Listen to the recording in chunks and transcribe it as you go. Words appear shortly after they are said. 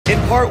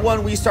part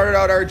 1, we started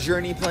out our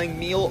journey playing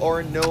Meal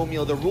or No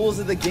Meal. The rules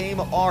of the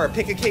game are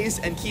pick a case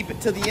and keep it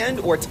to the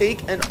end, or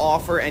take an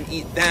offer and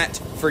eat that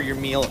for your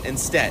meal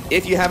instead.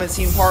 If you haven't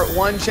seen part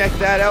 1, check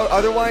that out.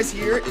 Otherwise,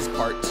 here is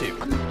part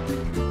 2.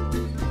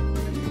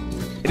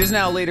 It is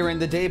now later in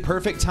the day,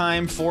 perfect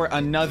time for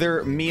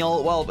another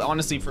meal. Well,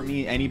 honestly, for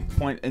me, any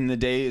point in the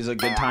day is a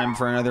good time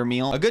for another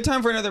meal. A good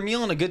time for another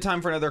meal and a good time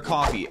for another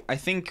coffee. I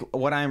think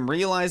what I'm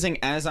realizing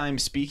as I'm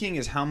speaking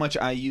is how much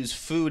I use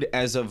food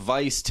as a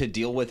vice to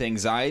deal with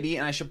anxiety,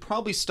 and I should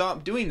probably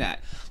stop doing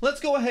that. Let's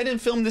go ahead and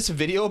film this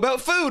video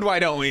about food, why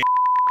don't we?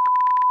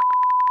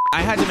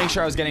 I had to make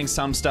sure I was getting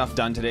some stuff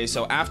done today,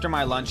 so after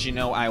my lunch, you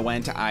know,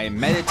 I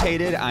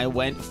meditated, I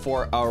went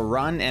for a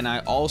run, and I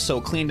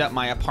also cleaned up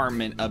my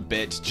apartment a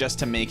bit just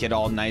to make it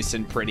all nice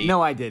and pretty. No,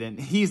 I didn't.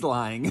 He's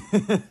lying.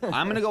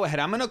 I'm gonna go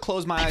ahead, I'm gonna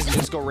close my eyes and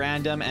just go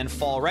random and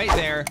fall right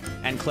there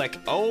and click,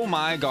 oh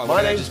my god.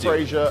 My name's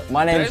Fraser.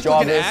 My name's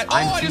Jarvis.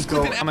 I just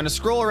clicked it. I'm gonna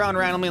scroll around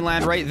randomly and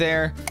land right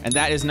there, and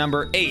that is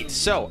number 8.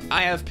 So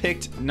I have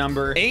picked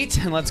number 8,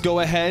 and let's go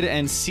ahead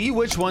and see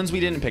which ones we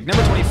didn't pick.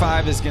 Number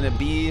 25 is gonna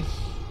be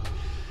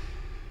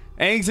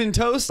eggs and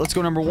toast. Let's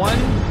go number 1.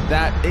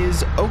 That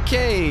is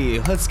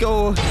okay. Let's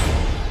go.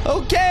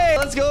 Okay,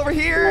 let's go over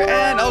here.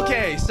 And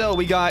okay, so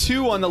we got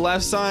 2 on the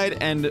left side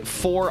and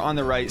 4 on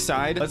the right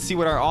side. Let's see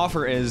what our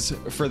offer is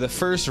for the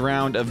first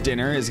round of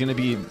dinner. Is gonna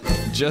be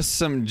just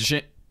some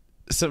ginger.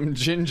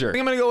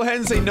 I'm gonna go ahead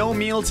and say no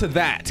meal to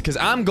that, because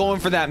I'm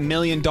going for that $1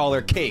 million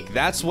cake.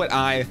 That's what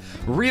I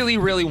really,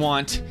 really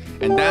want,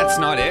 and that's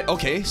not it.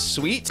 Okay,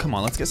 sweet. Come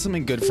on, let's get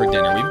something good for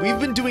dinner. We've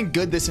been doing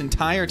good this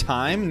entire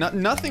time.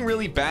 Nothing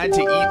really bad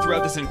to eat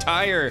throughout this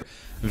entire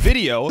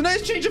video. A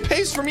nice change of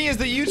pace for me as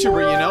the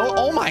YouTuber, you know?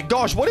 Oh my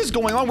gosh, what is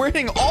going on? We're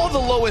hitting all the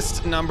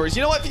lowest numbers.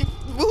 You know what?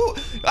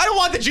 I don't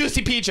want the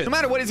juicy peaches. No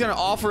matter what, he's gonna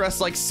offer us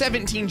like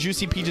 17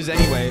 juicy peaches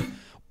anyway.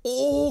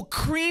 Oh,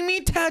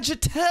 creamy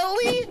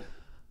tagliatelle?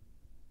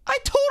 I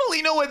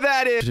totally know what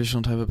that is.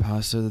 Traditional type of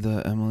pasta,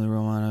 the Emilia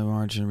Romagna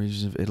margin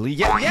regions of Italy.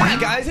 Yeah,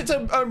 guys, it's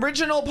an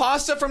original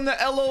pasta from the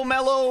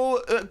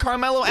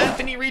Carmelo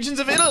Anthony regions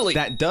of Italy.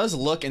 That does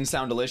look and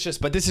sound delicious,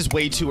 but this is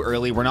way too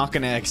early. We're not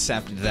gonna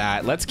accept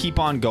that. Let's keep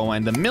on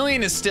going. The $1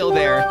 million is still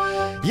there.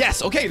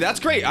 Yes, okay, that's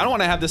great. I don't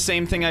want to have the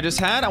same thing I just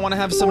had. I want to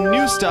have some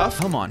new stuff.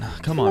 Come on,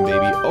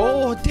 baby.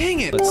 Oh,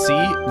 dang it. Let's see.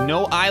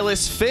 No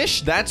eyeless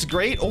fish. That's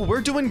great. Oh,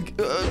 we're doing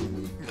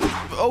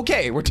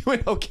okay, we're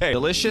doing okay.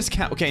 Delicious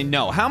okay,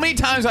 no. How many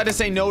times do I have to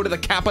say no to the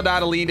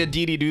capadadalina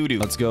dee doo doo?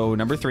 Let's go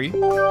number 3.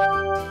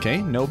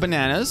 Okay, no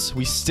bananas.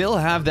 We still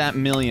have that $1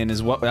 million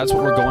that's what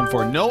we're going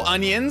for. No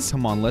onions.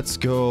 Come on, let's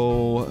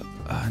go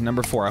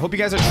number 4. I hope you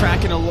guys are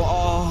tracking along.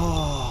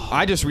 Oh,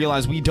 I just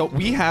realized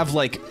we have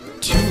like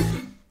 2.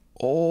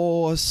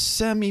 Oh,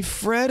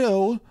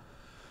 Semifreddo.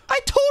 I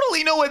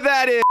totally know what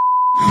that is.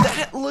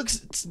 That looks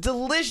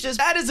delicious.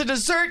 That is a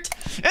dessert,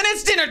 and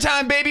it's dinner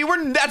time, baby.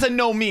 That's a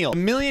no meal. $1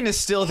 million is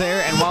still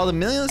there, and while the $1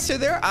 million is still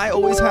there, I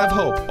always have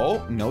hope.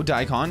 Oh, no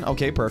daikon.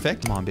 Okay,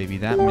 perfect. Come on, baby,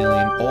 that $1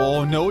 million.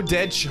 Oh, no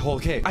dead.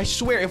 Okay, I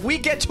swear, if we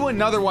get to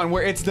another one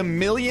where it's the $1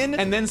 million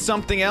and then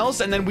something else,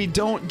 and then we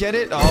don't get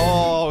it.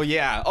 Oh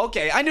yeah.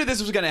 Okay, I knew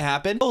this was gonna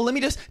happen. Oh, let me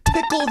just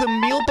tickle the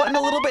meal button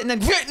a little bit, and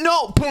then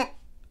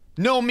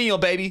no meal,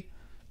 baby.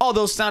 All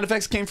those sound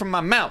effects came from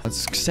my mouth.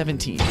 That's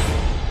 17.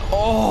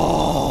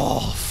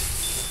 Oh,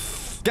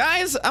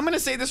 guys, I'm gonna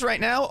say this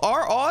right now.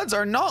 Our odds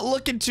are not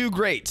looking too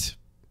great.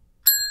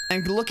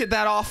 And look at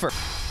that offer.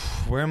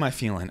 Where am I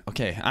feeling?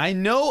 Okay, I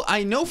know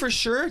for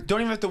sure.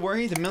 Don't even have to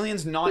worry. The $1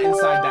 million's not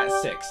inside that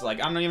 6. Like,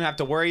 I'm not even have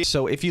to worry.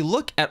 So if you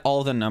look at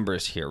all the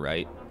numbers here,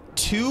 right?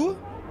 2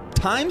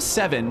 times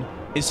 7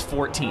 is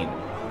 14.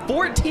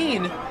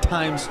 14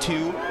 times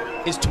 2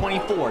 is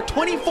 24.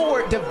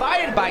 24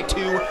 divided by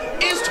 2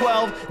 is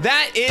 12.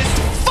 That is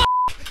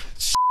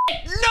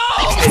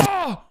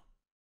no!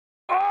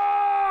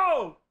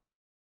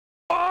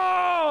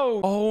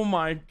 Oh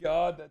my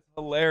god, that's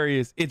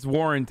hilarious. It's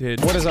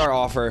warranted. What is our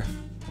offer?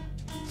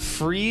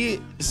 Free?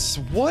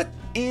 What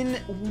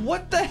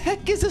the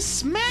heck is a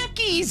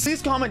Smackies?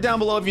 Please comment down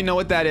below if you know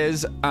what that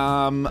is.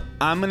 I'm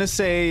gonna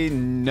say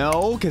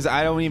no, because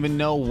I don't even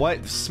know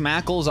what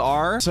Smackles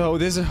are. So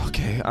this is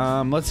okay.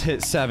 Let's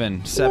hit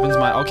 7. 7's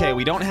my okay.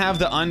 We don't have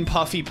the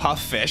unpuffy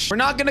puff fish. We're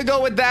not gonna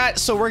go with that,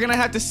 so we're gonna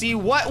have to see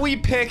what we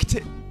picked.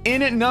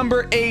 In at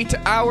number 8,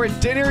 our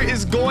dinner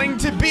is going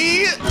to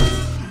be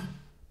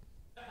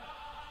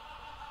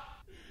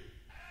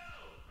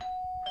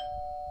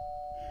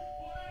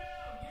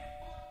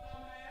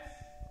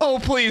oh,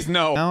 please,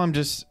 no. Now I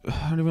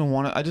don't even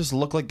want to. I just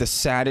look like the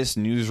saddest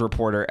news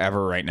reporter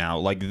ever right now.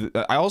 Like,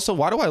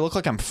 why do I look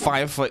like I'm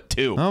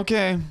 5'2"?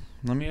 Okay,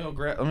 let me go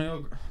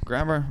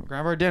grab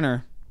our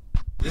dinner.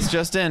 It's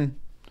just in.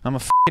 I'm a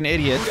fucking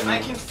idiot.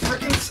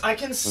 I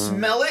can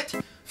smell it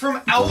from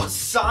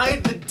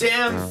outside the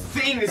damn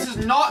thing. This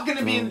is not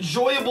gonna be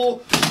enjoyable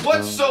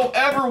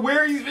whatsoever.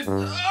 Where you been?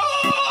 Oh!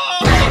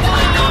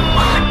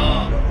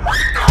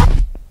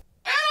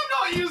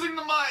 Using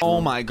the mic. Oh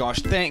my gosh,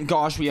 thank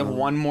gosh we have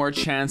one more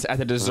chance at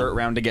the dessert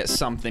round to get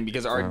something,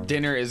 because our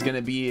dinner is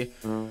gonna be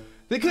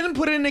They couldn't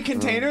put it in a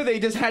container. They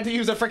just had to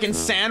use a freaking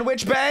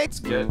sandwich bag. Let's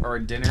get our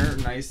dinner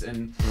nice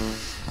and...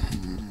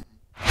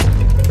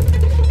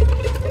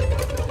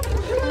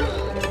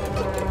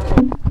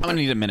 I'm gonna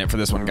need a minute for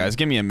this one, guys.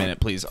 Give me a minute,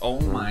 please. Oh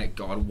my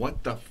God,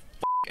 what the f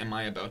am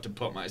I about to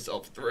put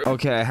myself through?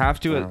 Okay, I have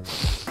to...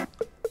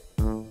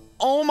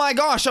 Oh my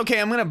gosh, okay,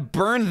 I'm gonna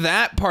burn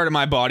that part of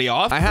my body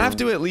off. I have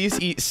to at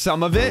least eat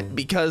some of it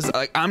because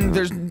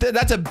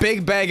that's a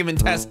big bag of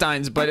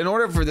intestines, but in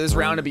order for this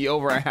round to be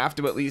over, I have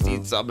to at least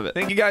eat some of it.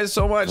 Thank you guys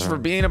so much for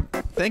being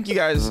thank you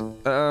guys.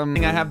 I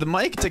have the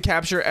mic to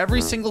capture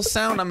every single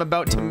sound I'm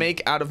about to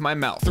make out of my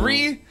mouth.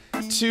 3,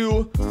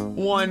 2,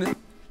 1.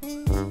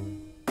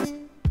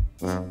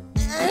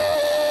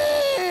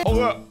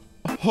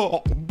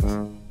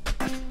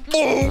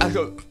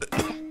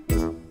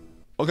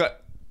 Okay.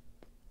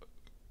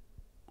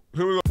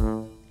 Here we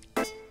go.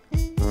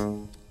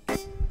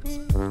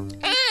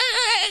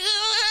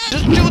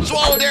 Just do it,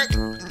 swallow, Derek.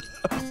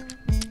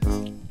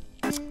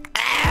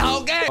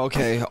 Okay.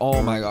 Okay.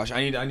 Oh my gosh.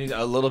 I need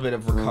a little bit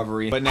of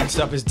recovery. But next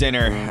up is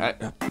dinner.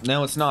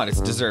 No, it's not.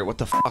 It's dessert. What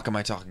the fuck am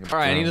I talking about? All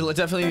right. I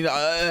definitely need.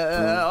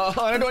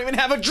 I don't even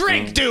have a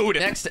drink, dude.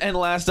 Next and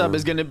last up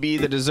is gonna be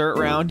the dessert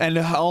round, and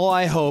all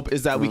I hope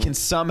is that we can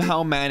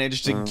somehow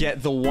manage to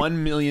get the $1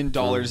 million,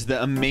 the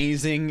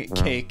amazing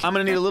cake. I'm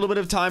gonna need a little bit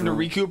of time to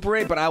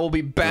recuperate, but I will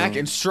be back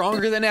and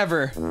stronger than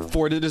ever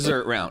for the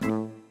dessert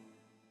round.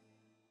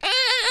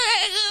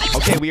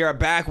 Okay, we are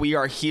back. We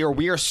are here.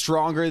 We are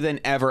stronger than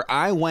ever.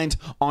 I went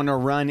on a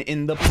run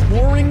in the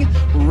pouring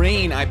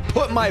rain. I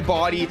put my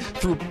body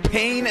through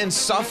pain and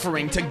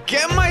suffering to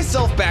get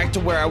myself back to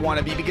where I want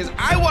to be because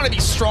I want to be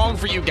strong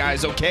for you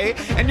guys, okay?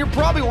 And you're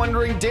probably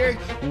wondering, Derek,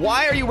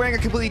 why are you wearing a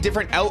completely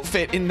different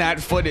outfit in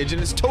that footage?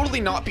 And it's totally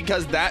not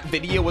because that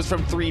video was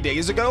from 3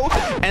 days ago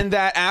and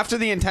that after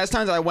the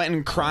intestines, I went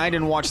and cried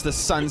and watched the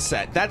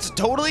sunset. That's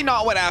totally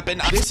not what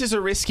happened. This is a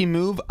risky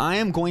move. I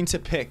am going to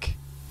pick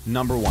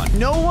number 1.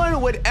 No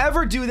one would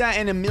ever do that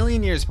in a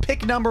million years.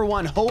 Pick number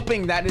 1,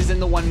 hoping that is in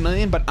the 1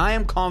 million, but I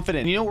am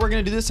confident. You know what we're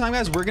gonna do this time,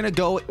 guys? We're gonna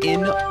go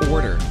in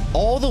order,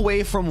 all the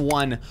way from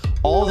 1,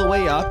 all the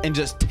way up, and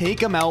just take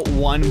them out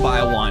one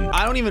by one.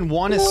 I don't even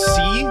want to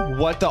see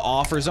what the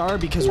offers are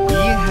because we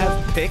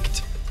have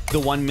picked the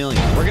 1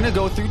 million. We're gonna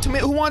go through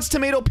who wants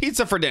tomato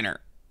pizza for dinner?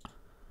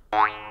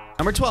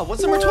 Number 12.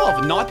 What's number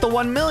 12? Not the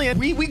 1 million.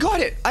 We got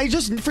it.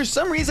 For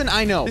some reason,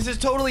 I know. This is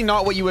totally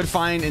not what you would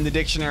find in the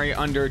dictionary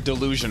under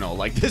delusional.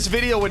 Like, this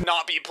video would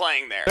not be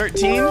playing there.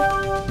 13,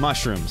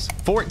 mushrooms.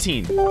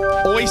 14,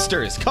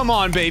 oysters. Come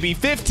on, baby.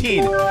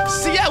 15.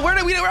 See, yeah,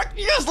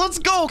 yes, let's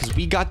go. Because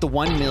we got the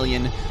 1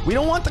 million. We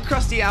don't want the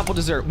crusty apple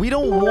dessert. We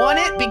don't want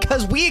it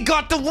because we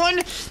got the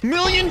 $1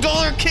 million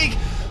cake.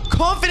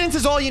 Confidence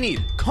is all you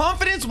need.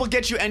 Confidence will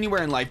get you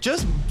anywhere in life.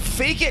 Just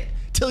fake it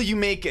till you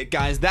make it,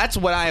 guys. That's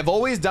what I have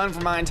always done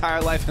for my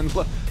entire life, and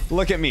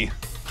look at me.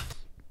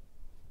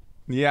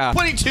 Yeah,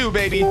 22,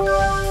 baby.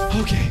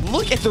 Okay,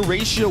 look at the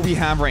ratio we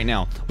have right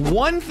now.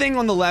 1 thing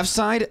on the left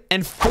side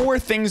and 4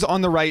 things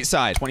on the right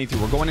side. 23.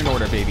 We're going in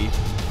order, baby.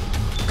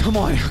 Come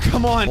on,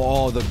 come on.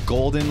 Oh, the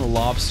golden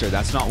lobster.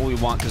 That's not what we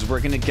want because we're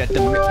gonna get the...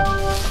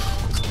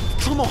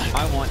 Come on.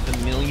 I want the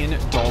 $1 million.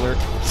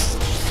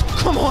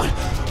 Come on.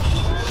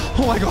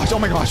 Oh my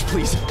gosh,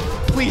 please.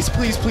 Please,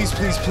 please, please,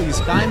 please, please.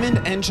 Diamond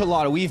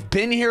enchilada. We've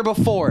been here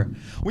before.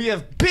 We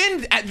have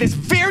been at this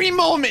very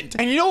moment.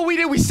 And you know what we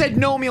did? We said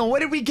no meal.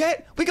 What did we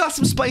get? We got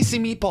some spicy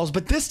meatballs.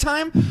 But this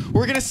time,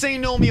 we're gonna say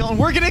no meal and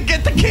we're gonna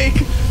get the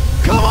cake.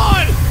 Come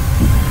on!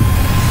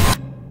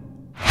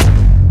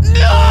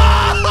 No!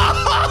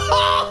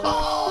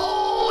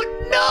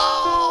 No!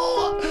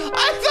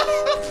 I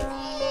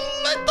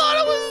thought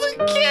it was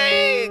the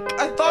cake.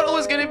 I thought it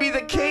was gonna be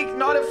the cake,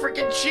 not a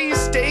freaking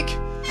cheesesteak.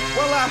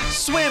 Well, I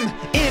swim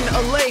in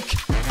a lake.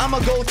 I'ma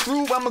go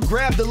through, I'ma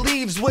grab the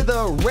leaves with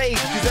a rake.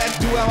 Cause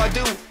that's how I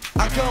do.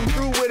 I come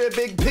through with a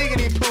big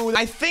piggity poo.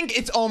 I think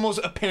it's almost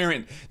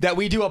apparent that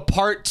we do a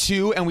part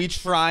 2 and we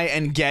try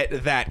and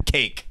get that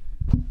cake.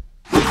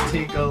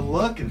 Take a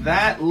look.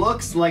 That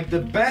looks like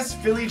the best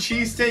Philly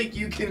cheesesteak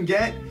you can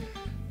get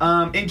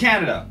in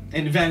Canada,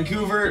 in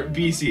Vancouver,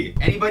 BC.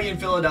 Anybody in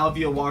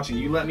Philadelphia watching,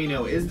 you let me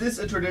know. Is this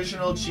a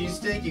traditional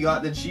cheesesteak? You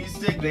got the cheese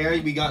stick there.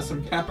 We got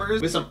some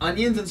peppers with some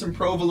onions and some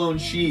provolone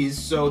cheese.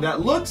 So that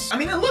looks, I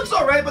mean, it looks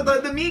all right, but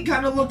the meat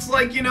kind of looks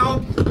like, you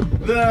know,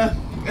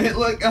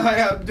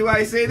 do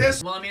I say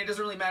this? Well, I mean, it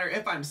doesn't really matter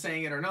if I'm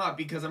saying it or not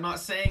because I'm not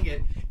saying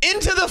it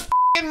into the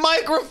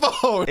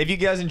microphone. If you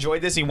guys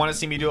enjoyed this and you want to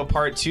see me do a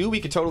part 2, we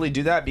could totally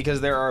do that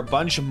because there are a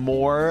bunch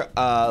more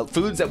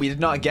foods that we did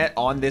not get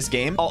on this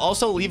game. I'll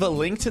also leave a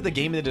link to the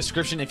game in the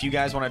description if you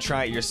guys want to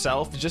try it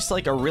yourself. Just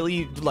like a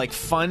really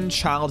fun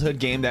childhood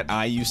game that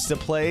I used to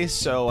play.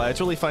 So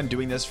it's really fun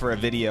doing this for a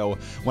video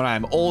when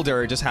I'm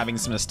older, just having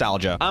some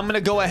nostalgia. I'm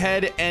gonna go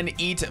ahead and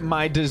eat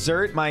my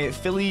dessert, my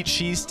Philly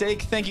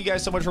cheesesteak. Thank you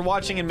guys so much for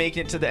watching and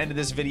making it to the end of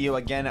this video.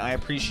 Again, I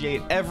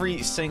appreciate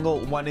every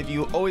single one of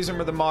you. Always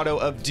remember the motto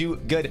of do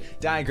good,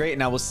 die great,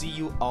 and I will see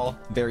you all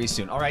very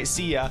soon. All right,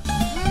 see ya.